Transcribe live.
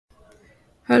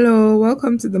Hello,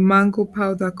 welcome to the Mango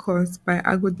Powder course by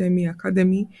Agrodemy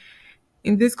Academy.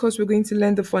 In this course, we're going to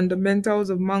learn the fundamentals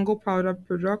of mango powder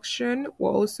production.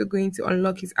 We're also going to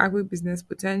unlock its agribusiness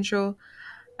potential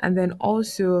and then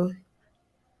also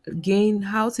gain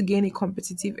how to gain a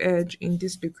competitive edge in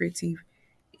this lucrative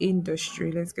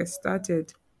industry. Let's get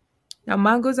started. Now,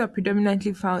 mangoes are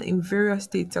predominantly found in various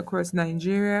states across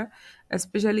Nigeria,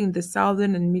 especially in the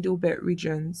southern and middle belt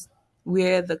regions,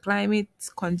 where the climate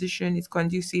condition is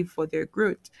conducive for their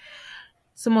growth.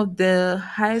 Some of the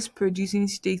highest producing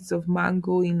states of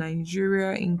mango in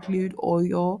Nigeria include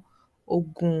Oyo,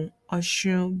 Ogun,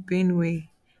 Osun, Benue,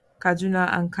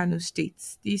 Kaduna, and Kano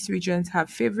states. These regions have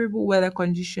favorable weather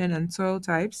conditions and soil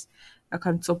types that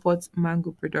can support mango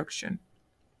production.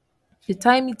 The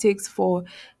time it takes for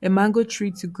a mango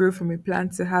tree to grow from a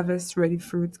plant to harvest ready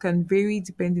fruit can vary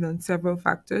depending on several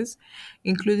factors,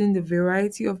 including the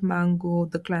variety of mango,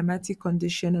 the climatic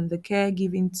condition, and the care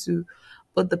given to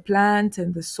both the plant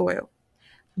and the soil.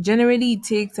 Generally, it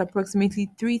takes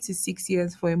approximately 3 to 6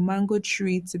 years for a mango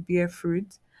tree to bear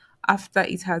fruit after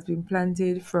it has been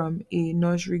planted from a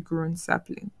nursery grown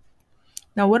sapling.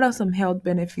 Now, what are some health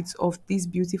benefits of this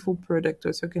beautiful product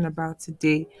we're talking about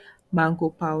today, mango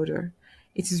powder?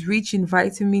 It is rich in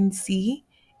vitamin C,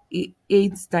 it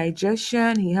aids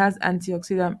digestion, it has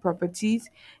antioxidant properties,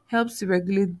 helps to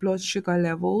regulate blood sugar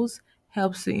levels,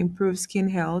 helps to improve skin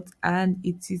health, and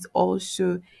it is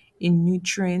also a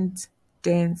nutrient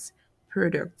dense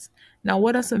product. Now,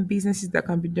 what are some businesses that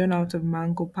can be done out of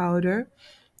mango powder?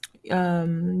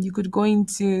 You could go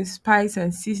into spice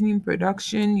and seasoning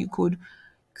production. You could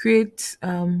create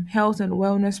health and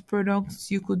wellness products.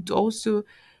 You could also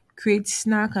create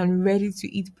snack and ready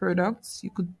to eat products. You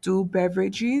could do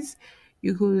beverages.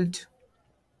 You could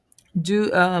do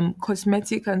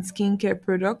cosmetic and skincare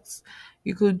products.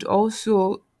 You could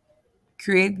also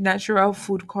create natural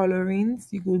food colorings.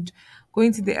 You could go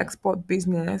into the export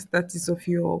business that is of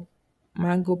your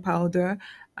mango powder,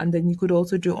 and then you could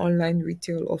also do online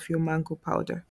retail of your mango powder.